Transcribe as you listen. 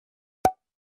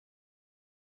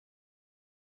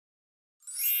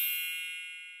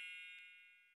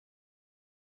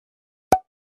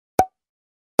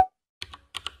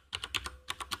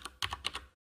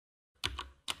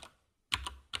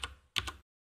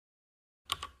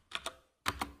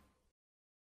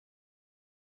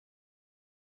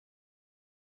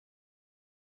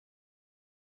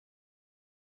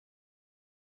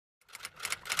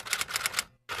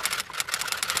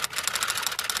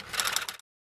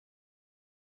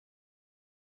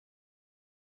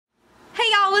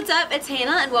what's up? It's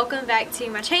Hannah and welcome back to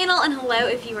my channel, and hello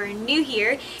if you are new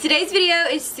here. Today's video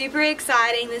is super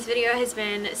exciting. This video has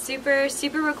been super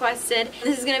requested.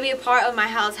 This is going to be a part of my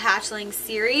How's Hatchlings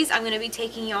series. I'm going to be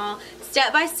taking y'all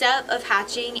step by step of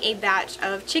hatching a batch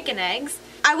of chicken eggs.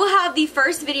 I will have the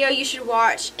first video you should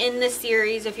watch in this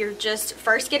series if you're just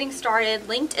first getting started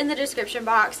linked in the description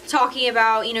box, talking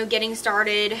about, you know, getting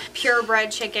started, purebred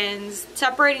chickens,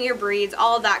 separating your breeds,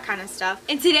 all of that kind of stuff.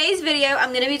 In today's video, I'm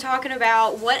going to be talking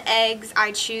about what eggs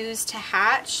I choose to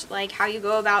hatch, like how you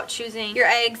go about choosing your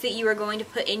eggs that you are going to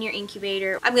put in your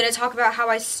incubator. I'm going to talk about how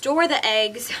I store the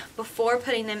eggs before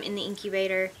putting them in the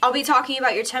incubator. I'll be talking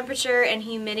about your temperature and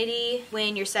humidity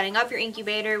when you're setting up your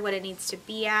incubator, what it needs to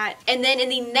be at. And then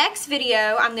in the next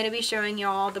video, I'm going to be showing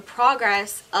y'all the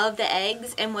progress of the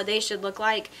eggs and what they should look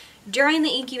like during the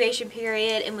incubation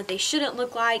period and what they shouldn't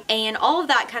look like and all of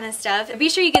that kind of stuff. Be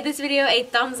sure you give this video a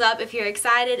thumbs up if you're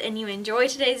excited and you enjoy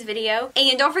today's video.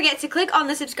 And don't forget to click on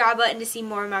the subscribe button to see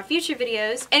more of my future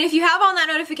videos. And if you have on that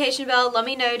notification bell, let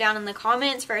me know down in the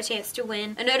comments for a chance to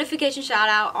win a notification shout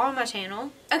out on my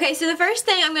channel. Okay, so the first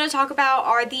thing I'm going to talk about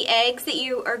are the eggs that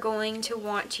you are going to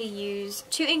want to use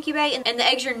to incubate and the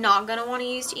eggs you're not going to want to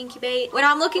use to incubate. When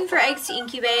I'm looking for eggs to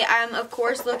incubate, I'm of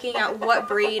course looking at what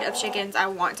breed of chickens I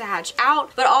want to hatch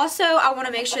out, but also I want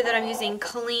to make sure that I'm using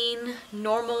clean,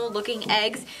 normal looking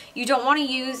eggs. You don't want to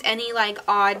use any like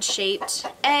odd shaped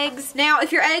eggs. Now,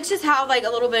 if your eggs just have like a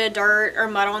little bit of dirt or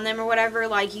mud on them or whatever,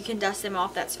 like you can dust them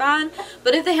off, that's fine.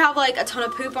 But if they have like a ton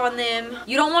of poop on them,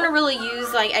 you don't want to really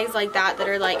use like eggs like that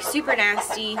are like super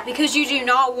nasty, because you do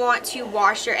not want to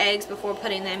wash your eggs before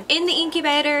putting them in the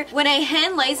incubator. When a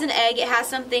hen lays an egg, it has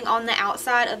something on the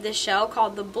outside of the shell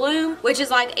called the bloom, which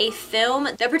is like a film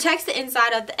that protects the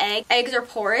inside of the egg. Eggs are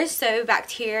porous, so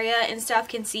bacteria and stuff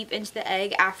can seep into the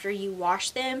egg after you wash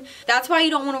them. That's why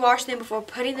you don't want to wash them before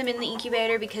putting them in the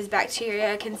incubator, because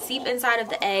bacteria can seep inside of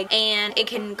the egg and it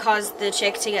can cause the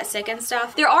chick to get sick and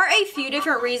stuff. There are a few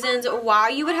different reasons why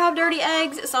you would have dirty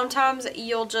eggs. Sometimes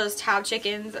you'll just have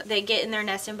chickens that get in their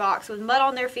nesting box with mud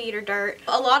on their feet or dirt.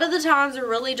 A lot of the times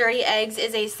really dirty eggs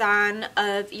is a sign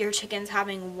of your chickens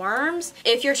having worms.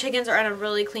 If your chickens are in a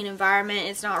really clean environment,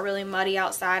 it's not really muddy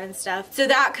outside and stuff, so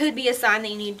that could be a sign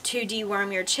that you need to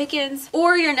deworm your chickens.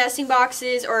 Or your nesting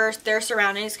boxes or their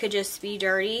surroundings could just be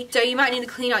dirty, so you might need to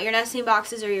clean out your nesting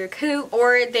boxes or your coop,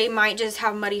 or they might just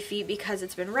have muddy feet because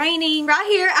it's been raining. Right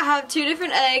here I have two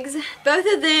different eggs. Both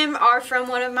of them are from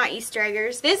one of my Easter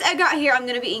eggers. This egg right here I'm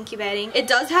going to be incubating. It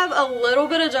does have a little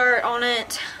bit of dirt on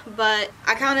it, but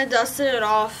I kind of dusted it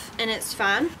off and it's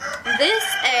fine. This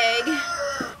egg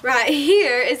right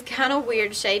here is kind of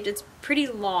weird shaped. It's pretty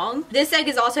long. This egg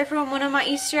is also from one of my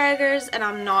Easter eggers, and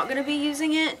I'm not going to be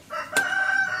using it.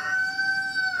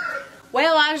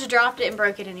 Well, I just dropped it and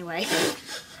broke it anyway.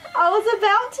 I was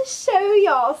about to show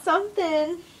y'all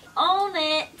something on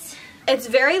it. It's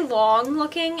very long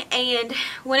looking, and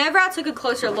whenever I took a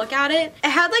closer look at it, it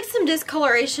had like some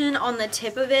discoloration on the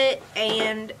tip of it,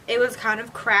 and it was kind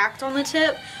of cracked on the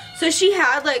tip. So she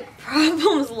had like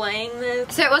problems laying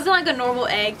this. So it wasn't like a normal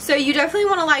egg. So you definitely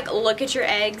want to like look at your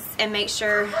eggs and make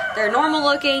sure they're normal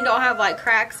looking, don't have like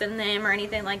cracks in them or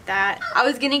anything like that. I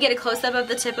was gonna get a close-up of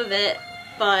the tip of it,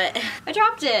 but I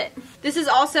dropped it. This is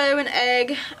also an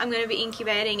egg I'm going to be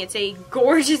incubating. It's a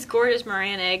gorgeous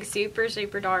Moran egg.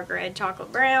 Super dark red,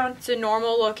 chocolate brown. It's a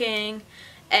normal looking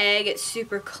egg. It's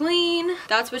super clean.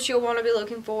 That's what you'll want to be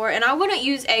looking for. And I wouldn't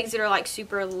use eggs that are like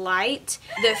super light,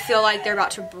 that feel like they're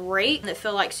about to break, that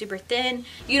feel like super thin.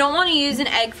 You don't want to use an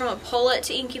egg from a pullet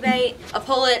to incubate. A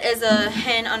pullet is a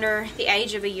hen under the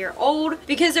age of a year old,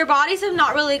 because their bodies have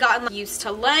not really gotten used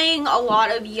to laying. A lot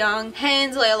of young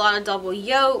hens lay a lot of double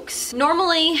yolks.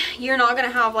 Normally you're not going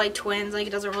to have like twins, like it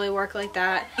doesn't really work like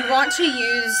that. You want to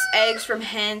use eggs from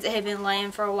hens that have been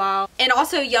laying for a while. And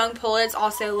also young pullets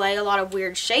also lay a lot of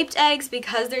weird shaped eggs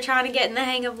because they're trying to get in the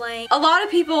hang of laying. A lot of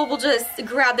people will just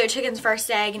grab their chicken's first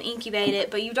egg and incubate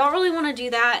it, but you don't really want to do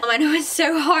that. I know it's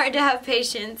so hard to have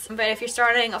patience, but if you're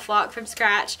starting a flock from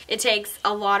scratch, it takes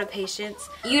a lot of patience.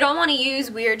 You don't want to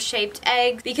use weird shaped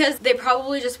eggs because they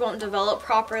probably just won't develop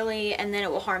properly, and then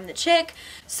it will harm the chick.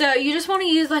 So you just want to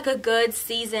use like a good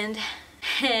seasoned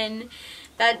hen.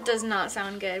 That does not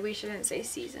sound good. We shouldn't say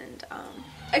seasoned.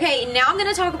 Okay, now I'm going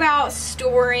to talk about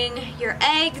storing your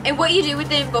eggs and what you do with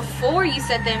them before you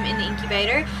set them in the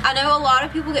incubator. I know a lot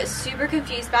of people get super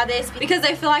confused by this because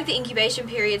they feel like the incubation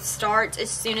period starts as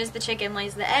soon as the chicken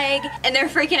lays the egg and they're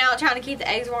freaking out trying to keep the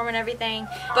eggs warm and everything.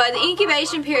 But the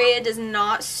incubation period does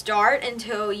not start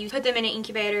until you put them in an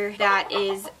incubator that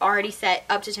is already set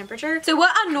up to temperature. So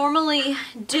what I normally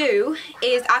do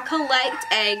is I collect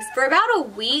eggs for about a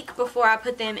week before I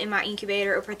put them in my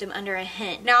incubator or put them under a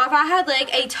hen. Now if I had like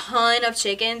a ton of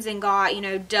chickens and got, you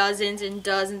know, dozens and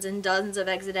dozens and dozens of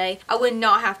eggs a day, I would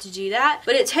not have to do that.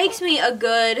 But it takes me a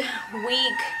good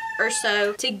week or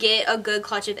so to get a good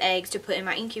clutch of eggs to put in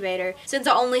my incubator, since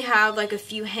I only have like a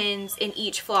few hens in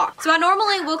each flock. So I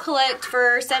normally will collect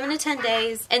for 7 to 10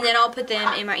 days and then I'll put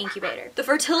them in my incubator. The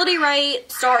fertility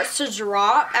rate starts to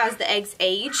drop as the eggs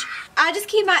age. I just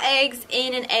keep my eggs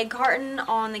in an egg carton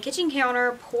on the kitchen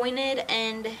counter, pointed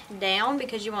and down,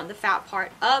 because you want the fat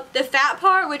part up. The fat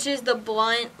part, which is the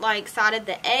blunt like side of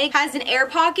the egg, has an air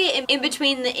pocket in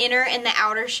between the inner and the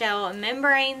outer shell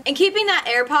membrane, and keeping that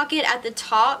air pocket at the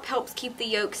top helps keep the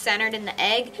yolk centered in the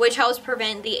egg, which helps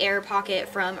prevent the air pocket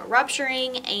from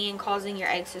rupturing and causing your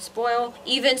eggs to spoil.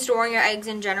 Even storing your eggs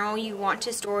in general, you want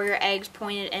to store your eggs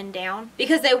pointed and down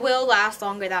because they will last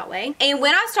longer that way. And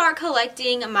when I start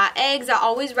collecting my eggs, I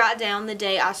always write down the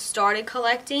day I started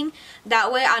collecting.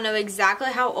 That way I know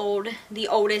exactly how old the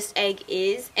oldest egg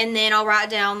is, and then I'll write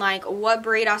down like what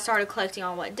breed I started collecting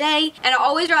on what day, and I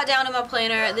always write down in my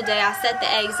planner the day I set the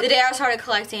eggs, the day I started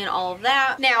collecting, and all of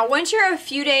that. Now once you're a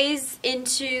few days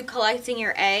into collecting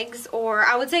your eggs, or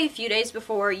I would say a few days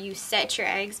before you set your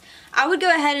eggs, I would go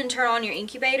ahead and turn on your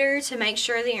incubator to make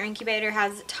sure that your incubator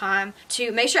has time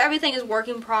to make sure everything is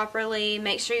working properly,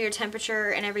 make sure your temperature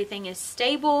and everything is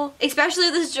stable. Especially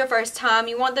if this is your first time,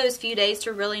 you want those few days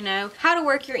to really know how to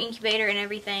work your incubator and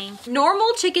everything.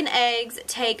 Normal chicken eggs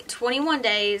take 21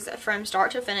 days from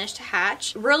start to finish to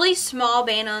hatch. Really small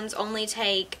Bantams only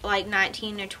take like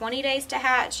 19 or 20 days to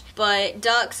hatch, but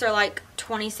ducks are like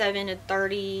 27 to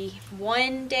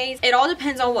 31 days. It all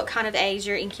depends on what kind of eggs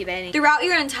you're incubating. Throughout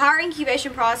your entire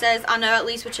incubation process, I know at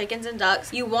least with chickens and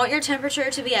ducks, you want your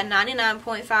temperature to be at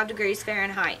 99.5 degrees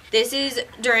Fahrenheit. This is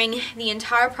during the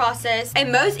entire process,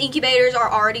 and most incubators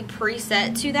are already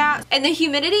preset to that. And the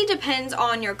humidity depends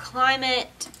on your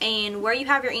climate and where you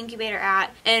have your incubator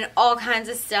at and all kinds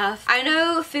of stuff. I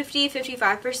know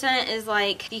 50-55% is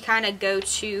like the kind of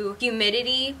go-to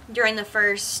humidity during the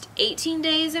first 18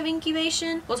 days of incubation.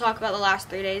 We'll talk about the last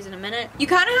 3 days in a minute. You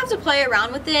kind of have to play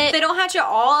around with it. They don't hatch at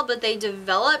all, but they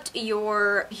developed,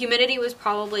 your humidity was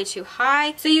probably too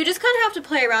high. So you just kind of have to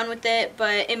play around with it.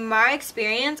 But in my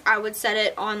experience, I would set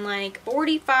it on like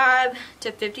 45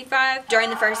 to 55 during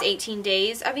the first 18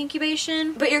 days of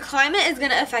incubation. But your climate is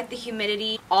going to affect the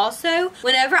humidity also.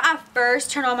 Whenever I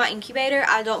first turn on my incubator,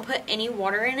 I don't put any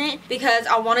water in it because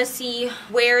I want to see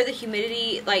where the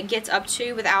humidity like gets up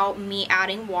to without me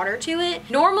adding water to it.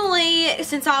 Normally,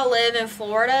 since I live in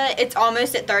Florida, it's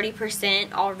almost at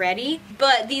 30% already.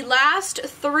 But the last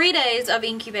 3 days of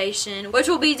incubation, which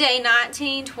will be day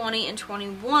 19, 20, and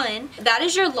 21, that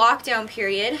is your lockdown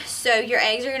period. So your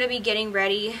eggs are going to be getting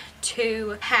ready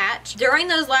to hatch. During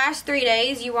those last 3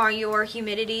 days, you want your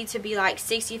humidity to be like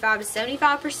 65 to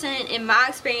 75%. In my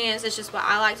experience, it's just what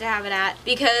I like to have it at,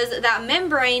 because that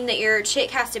membrane that your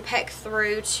chick has to peck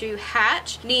through to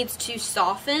hatch needs to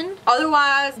soften.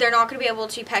 Otherwise, they're not going to be able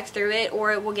to peck through it,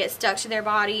 or it will get stuck to their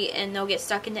body and they'll get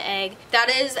stuck in the egg.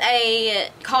 That is a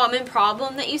common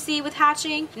problem that you see with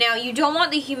hatching. Now, you don't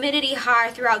want the humidity high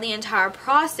throughout the entire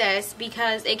process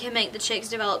because it can make the chicks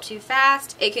develop too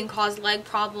fast. It can cause leg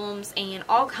problems and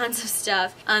all kinds of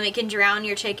stuff. It can drown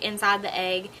your chick inside the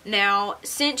egg. Now,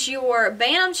 since your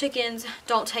Bantam chickens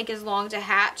don't take as long to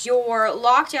hatch, your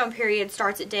lockdown period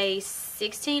starts at day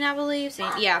 16, I believe.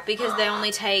 So, yeah, because they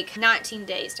only take 19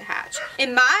 days to hatch.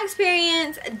 In my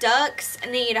experience, ducks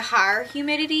need higher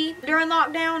humidity during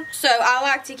lockdown. So I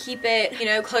like to keep it, you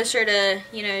know, closer to,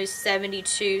 you know,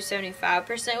 72,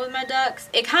 75% with my ducks.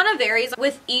 It kind of varies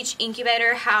with each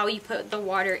incubator how you put the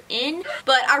water in.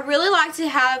 But I really like to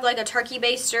have like a turkey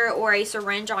baster or a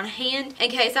syringe on hand in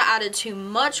case I added too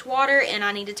much water and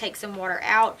I need to take some water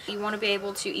out. You want to be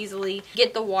able to easily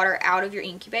get the water out of your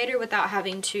incubator without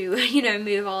having to, you know,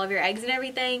 move all of your eggs and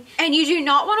everything. And you do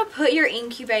not want to put your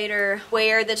incubator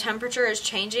where the temperature is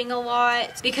changing a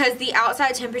lot, because the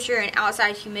outside temperature and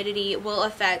outside humidity will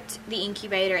affect the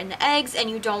incubator and the eggs, and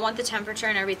you don't want the temperature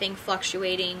and everything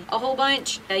fluctuating a whole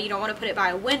bunch. You don't want to put it by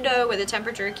a window where the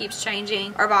temperature keeps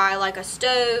changing, or by like a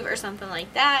stove or something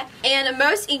like that. And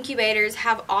most incubators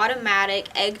have automatic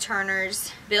egg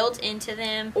turners built into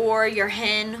them, or your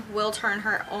hen will turn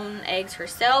her own eggs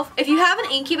herself. If you have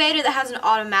an incubator that has an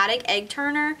automatic egg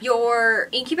turner, your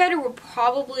incubator will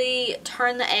probably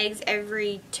turn the eggs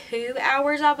every 2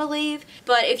 hours, I believe.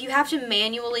 But if you have to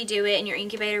manually do it and your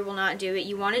incubator will not do it,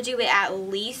 you want to do it at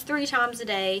least 3 times a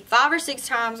day. 5 or 6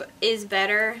 times is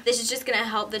better. This is just going to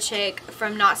help the chick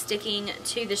from not sticking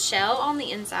to the shell on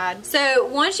the inside. So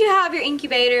once you have your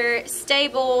incubator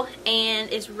stable and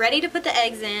is ready to put the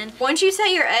eggs in, once you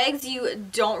set your eggs, you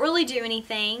don't really do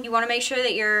anything. You want to make sure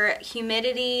that your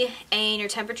humidity and your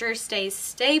temperature stays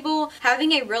stable.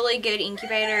 Having a really good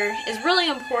incubator is really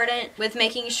important with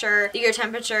making sure that your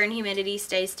temperature and humidity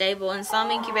stay stable. In some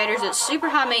incubators it's super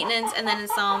high maintenance, and then in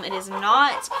some it is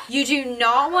not. You do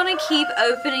not want to keep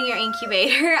opening your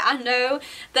incubator. I know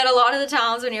that a lot of the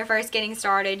times when you're first getting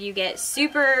started, you get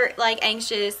super like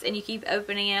anxious and you keep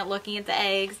opening it, looking at the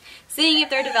eggs, seeing if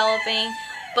they're developing.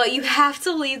 But you have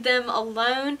to leave them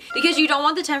alone because you don't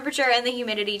want the temperature and the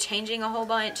humidity changing a whole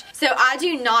bunch. So I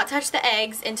do not touch the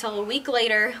eggs until a week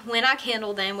later when I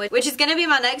candle them, which is going to be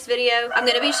my next video. I'm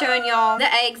going to be showing y'all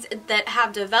the eggs that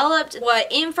have developed, what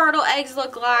infertile eggs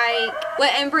look like,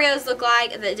 what embryos look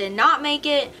like that did not make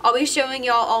it. I'll be showing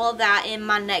y'all all of that in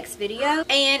my next video.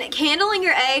 And candling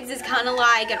your eggs is kind of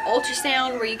like an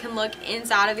ultrasound where you can look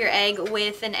inside of your egg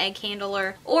with an egg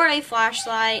candler or a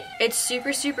flashlight. It's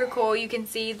super, super cool. You can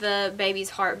see the baby's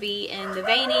heartbeat and the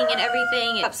veining and everything.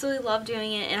 I absolutely love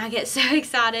doing it, and I get so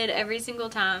excited every single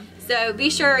time. So be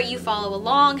sure you follow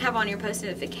along, have on your post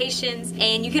notifications,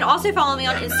 and you can also follow me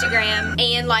on Instagram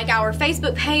and like our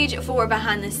Facebook page for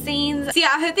behind the scenes. So yeah,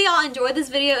 I hope that y'all enjoyed this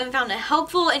video and found it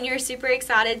helpful, and you're super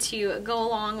excited to go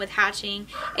along with hatching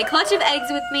a clutch of eggs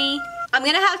with me. I'm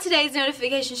going to have today's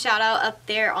notification shout out up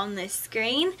there on this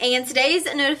screen. And today's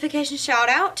notification shout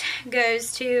out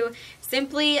goes to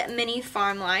Simply Mini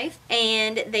Farm Life,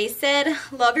 and they said,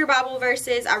 love your Bible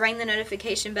verses. I rang the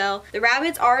notification bell. The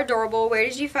rabbits are adorable. Where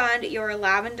did you find your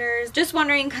lavenders? Just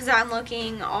wondering because I'm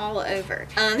looking all over.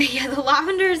 Yeah, the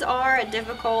lavenders are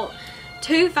difficult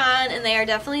to find, and they are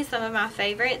definitely some of my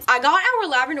favorites. I got our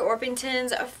lavender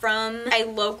Orpingtons from a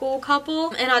local couple,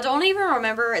 and I don't even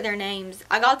remember their names.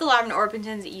 I got the lavender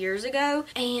Orpingtons years ago,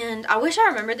 and I wish I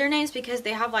remembered their names because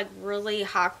they have like really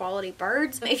high quality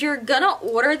birds. If you're gonna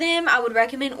order them, I would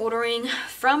recommend ordering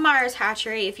from Myers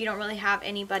Hatchery if you don't really have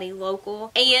anybody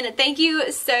local. And thank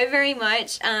you so very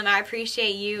much. I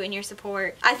appreciate you and your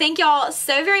support. I thank y'all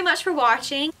so very much for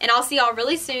watching, and I'll see y'all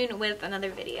really soon with another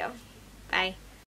video. Bye.